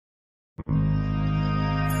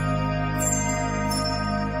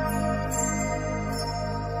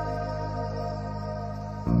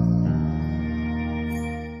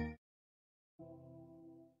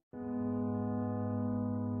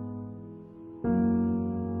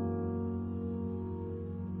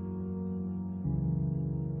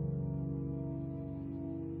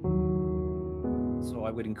So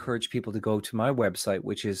I would encourage people to go to my website,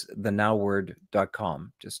 which is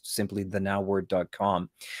thenowword.com, just simply thenowword.com,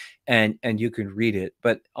 and you can read it.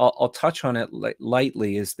 But I'll touch on it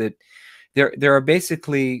lightly. Is that there are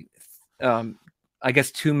basically, I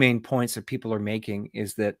guess, two main points that people are making.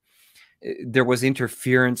 Is that there was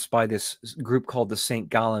interference by this group called the St.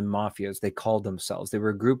 Gallen Mafia, as they called themselves. They were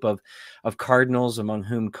a group of cardinals, among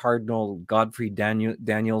whom Cardinal Godfrey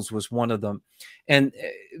Daniels was one of them. And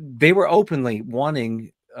they were openly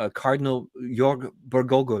wanting Cardinal Jorg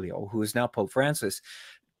Bergoglio, who is now Pope Francis,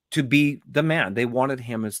 to be the man. They wanted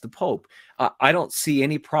him as the Pope. I don't see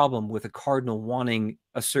any problem with a cardinal wanting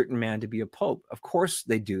a certain man to be a Pope. Of course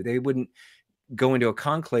they do. They wouldn't go into a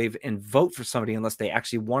conclave and vote for somebody unless they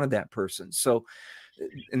actually wanted that person. So,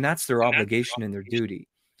 and that's their obligation and their duty.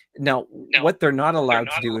 Now, what they're not allowed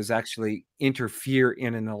to do is actually interfere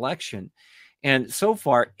in an election. And so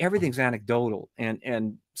far, everything's anecdotal.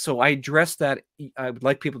 And so I address that. I would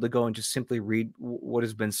like people to go and just simply read what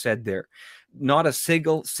has been said there. Not a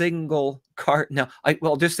single card. Now,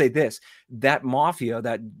 I'll just say this: that mafia,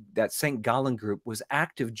 that St. Gallen group, was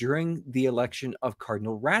active during the election of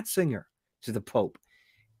Cardinal Ratzinger to the Pope,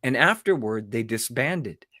 and afterward they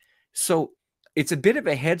disbanded. So it's a bit of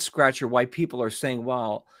a head scratcher why people are saying,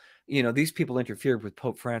 well, you know, these people interfered with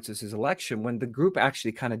Pope Francis's election, when the group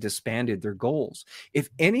actually kind of disbanded their goals. If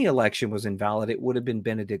any election was invalid, it would have been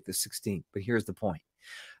Benedict XVI. But here's the point: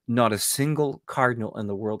 not a single cardinal in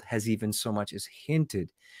the world has even so much as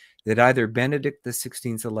hinted that either Benedict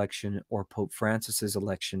XVI's election or Pope Francis's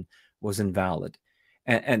election was invalid.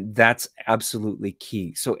 And that's absolutely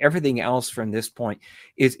key. So everything else from this point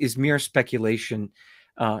is mere speculation.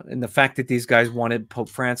 And the fact that these guys wanted Pope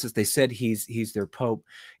Francis, they said he's their Pope.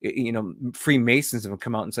 You know, Freemasons have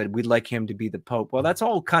come out and said, we'd like him to be the Pope. Well, that's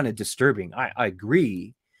all kind of disturbing. I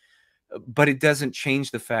agree. But it doesn't change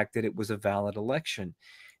the fact that it was a valid election.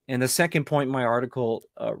 And the second point in my article,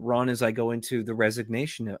 Ron, is I go into the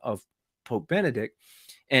resignation of Pope Benedict.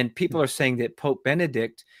 And people are saying that Pope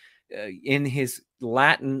Benedict, in his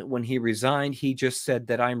Latin, when he resigned, he just said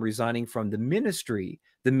that I'm resigning from the ministry,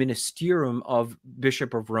 the ministerium of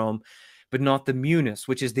Bishop of Rome, but not the munus,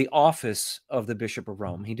 which is the office of the Bishop of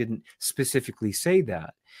Rome. He didn't specifically say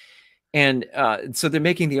that. And so they're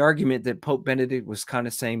making the argument that Pope Benedict was kind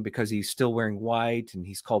of saying, because he's still wearing white and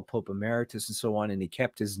he's called Pope Emeritus and so on, and he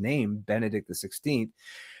kept his name, Benedict XVI,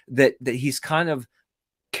 that he's kind of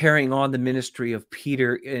carrying on the ministry of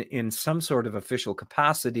Peter in some sort of official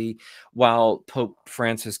capacity, while Pope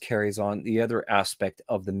Francis carries on the other aspect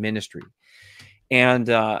of the ministry. And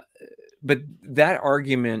but that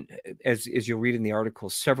argument, as you'll read in the article,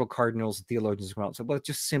 several cardinals and theologians come out and say, well, it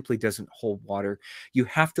just simply doesn't hold water. You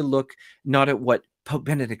have to look not at what Pope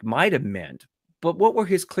Benedict might have meant, but what were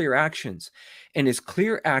his clear actions? And his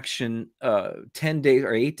clear action 10 days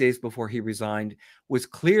or 8 days before he resigned was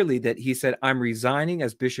clearly that he said, I'm resigning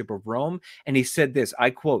as Bishop of Rome. And he said this, I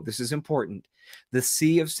quote, this is important: the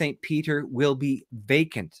see of St. Peter will be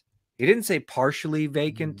vacant. He didn't say partially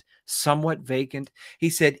vacant, somewhat vacant. He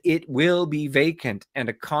said it will be vacant, and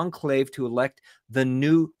a conclave to elect the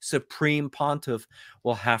new supreme pontiff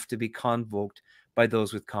will have to be convoked by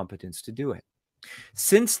those with competence to do it.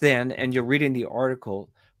 Since then, and you'll read in the article,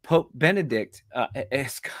 Pope Benedict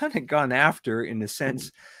has kind of gone after, in a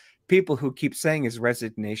sense, people who keep saying his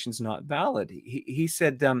resignation's not valid. He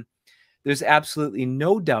said, there's absolutely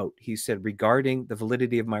no doubt, he said, regarding the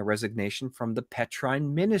validity of my resignation from the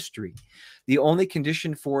Petrine ministry. The only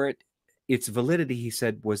condition for its validity, he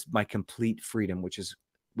said, was my complete freedom, which is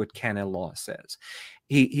what canon law says.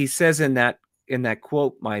 He says in that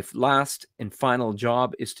quote, my last and final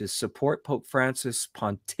job is to support Pope Francis'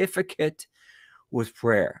 pontificate with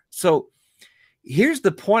prayer. So here's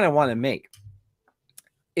the point I want to make.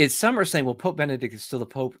 Is some are saying, well, Pope Benedict is still the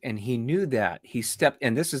Pope, and he knew that. He stepped,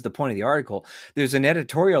 and this is the point of the article. There's an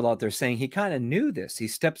editorial out there saying he kind of knew this. He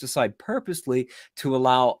steps aside purposely to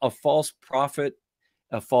allow a false prophet,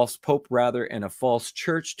 a false pope rather, and a false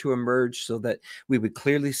church to emerge so that we would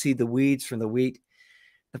clearly see the weeds from the wheat.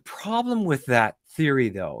 The problem with that theory,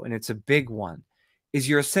 though, and it's a big one, is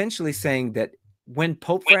you're essentially saying that when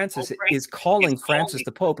Pope Francis is calling Francis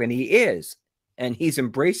the Pope, and he is, and he's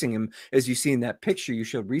embracing him, as you see in that picture you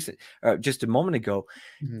showed just a moment ago,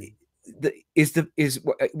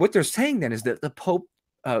 what they're saying then is that the Pope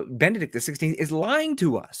Benedict XVI is lying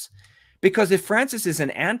to us. Because if Francis is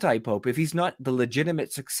an anti-pope, if he's not the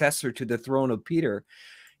legitimate successor to the throne of Peter,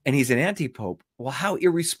 and he's an anti-pope, well, how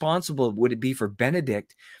irresponsible would it be for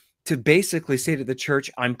Benedict to basically say to the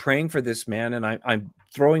church, I'm praying for this man, and I'm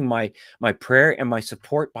throwing my prayer and my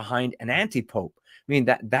support behind an anti-pope? I mean,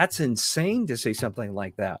 that's insane to say something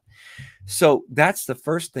like that. So that's the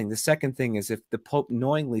first thing. The second thing is, if the Pope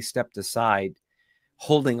knowingly stepped aside,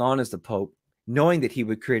 holding on as the Pope, knowing that he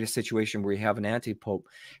would create a situation where you have an anti-pope,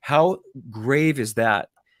 how grave is that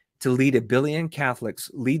to lead 1 billion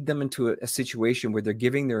Catholics, lead them into a situation where they're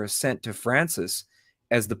giving their assent to Francis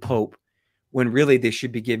as the Pope, when really they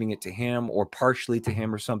should be giving it to him or partially to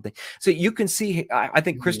him or something. So you can see, I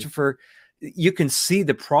think, Christopher, you can see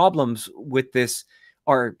the problems with this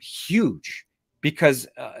are huge, because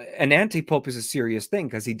an anti-pope is a serious thing,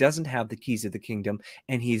 because he doesn't have the keys of the kingdom,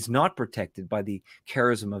 and he's not protected by the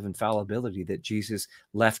charism of infallibility that Jesus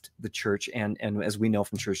left the church, and as we know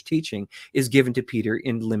from church teaching, is given to Peter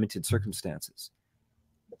in limited circumstances.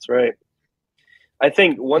 That's right. I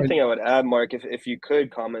think one thing I would add, Mark, if you could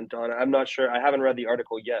comment on it, I'm not sure, I haven't read the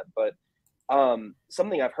article yet, but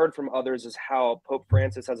something I've heard from others is how Pope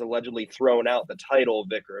Francis has allegedly thrown out the title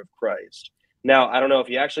Vicar of Christ. Now, I don't know if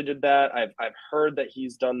he actually did that. I've heard that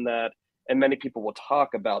he's done that, and many people will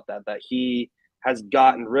talk about that he has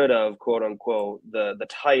gotten rid of, quote unquote, the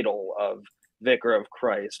title of Vicar of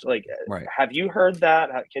Christ. Like, right. Have you heard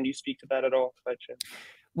that? Can you speak to that at all, by chance?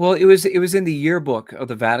 Well, it was in the yearbook of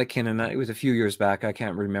the Vatican, and it was a few years back. I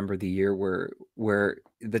can't remember the year where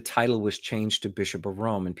the title was changed to Bishop of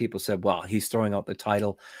Rome, and people said, "Well, he's throwing out the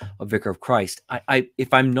title of Vicar of Christ."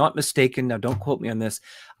 If I'm not mistaken, now don't quote me on this,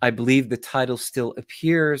 I believe the title still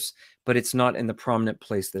appears, but it's not in the prominent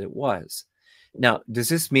place that it was. Now, does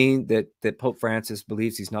this mean that Pope Francis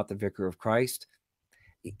believes he's not the Vicar of Christ?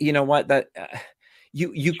 You know what? That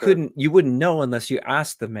you wouldn't know unless you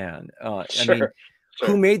asked the man. I mean,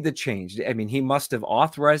 who made the change? I mean, he must have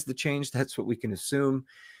authorized the change. That's what we can assume.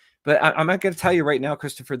 But I'm not going to tell you right now,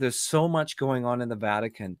 Christopher, there's so much going on in the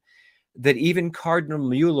Vatican that even Cardinal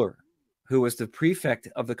Mueller, who was the prefect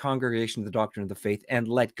of the Congregation of the Doctrine of the Faith and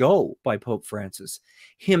let go by Pope Francis,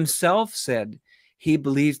 himself said he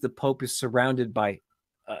believes the Pope is surrounded by,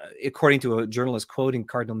 according to a journalist quoting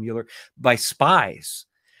Cardinal Mueller, by spies.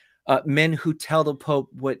 Men who tell the Pope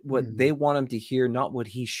what they want him to hear, not what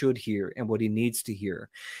he should hear and what he needs to hear.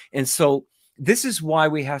 And so this is why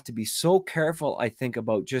we have to be so careful, I think,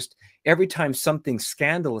 about just every time something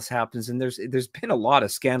scandalous happens. And there's been a lot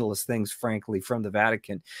of scandalous things, frankly, from the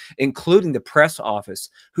Vatican, including the press office,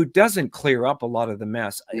 who doesn't clear up a lot of the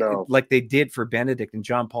mess like they did for Benedict and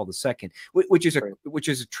John Paul II, which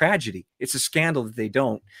is a tragedy. It's a scandal that they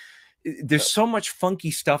don't. There's so much funky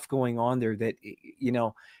stuff going on there that, you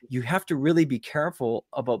know, you have to really be careful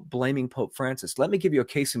about blaming Pope Francis. Let me give you a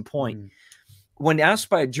case in point. When asked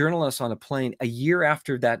by a journalist on a plane a year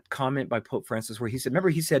after that comment by Pope Francis, where he said, remember,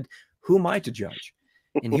 he said, "Who am I to judge?"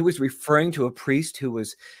 And he was referring to a priest who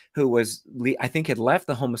was, I think, had left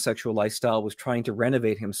the homosexual lifestyle, was trying to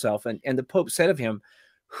renovate himself. And the Pope said of him,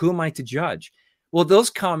 "Who am I to judge?" Well, those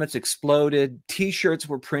comments exploded. T-shirts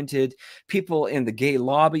were printed. People in the gay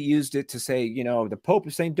lobby used it to say, you know, the Pope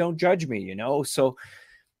is saying, "Don't judge me," you know. So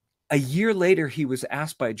a year later, he was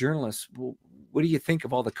asked by a journalist, "Well, what do you think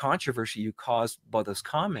of all the controversy you caused by those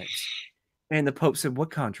comments?" And the Pope said,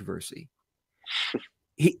 "What controversy?"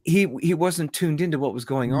 He wasn't tuned into what was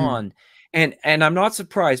going on. And I'm not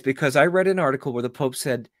surprised, because I read an article where the Pope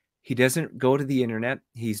said he doesn't go to the internet.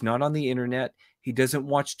 He's not on the internet. He doesn't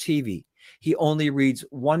watch TV. He only reads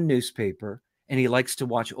one newspaper, and he likes to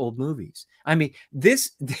watch old movies. I mean,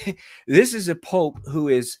 this is a Pope who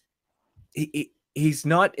is, he's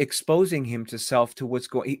not exposing himself to what's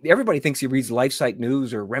going. Everybody thinks he reads LifeSite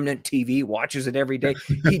News or Remnant TV, watches it every day.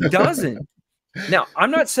 He doesn't. Now,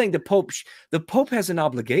 I'm not saying the Pope has an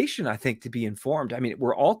obligation, I think, to be informed. I mean,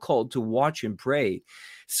 we're all called to watch and pray.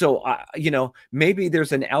 So, you know, maybe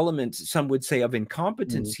there's an element, some would say, of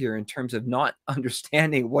incompetence here in terms of not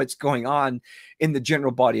understanding what's going on in the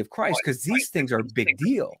general body of Christ, because these things are a big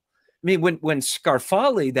deal. I mean, when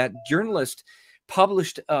Scarfali, that journalist,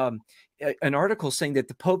 published an article saying that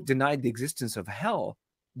the Pope denied the existence of hell,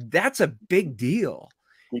 that's a big deal.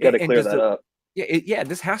 You got to clear that up. Yeah,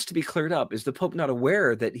 this has to be cleared up. Is the Pope not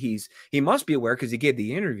aware that he must be aware, because he gave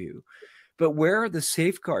the interview, but where are the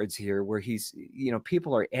safeguards here where he's, you know,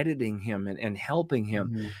 people are editing him and helping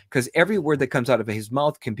him, because every word that comes out of his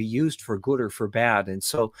mouth can be used for good or for bad. And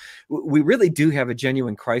so we really do have a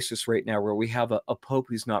genuine crisis right now, where we have a Pope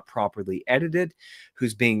who's not properly edited,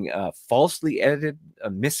 who's being falsely edited,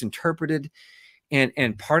 misinterpreted.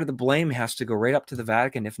 And part of the blame has to go right up to the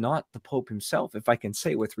Vatican, if not the Pope himself. If I can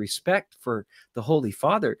say, with respect for the Holy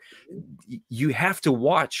Father, you have to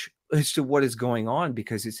watch as to what is going on,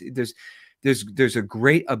 because there's a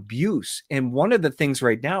great abuse. And one of the things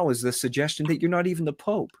right now is the suggestion that you're not even the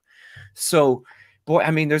Pope. So, boy,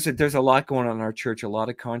 I mean, there's a lot going on in our church, a lot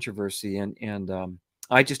of controversy, and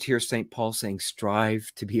I just hear St. Paul saying,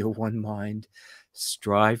 strive to be of one mind,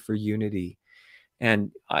 strive for unity.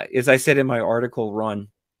 And as I said in my article, Ron,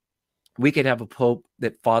 we could have a pope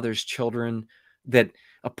that fathers children, that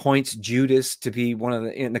appoints Judas to be one of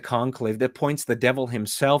in the conclave, that appoints the devil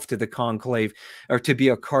himself to the conclave or to be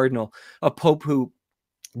a cardinal, a pope who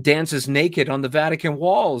dances naked on the Vatican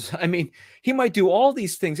walls. I mean, he might do all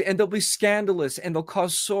these things, and they'll be scandalous and they'll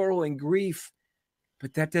cause sorrow and grief,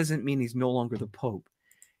 but that doesn't mean he's no longer the Pope.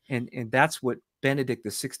 And that's what Benedict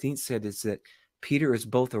XVI said, is that Peter is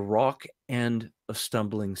both a rock and a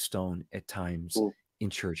stumbling stone at times in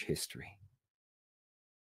church history.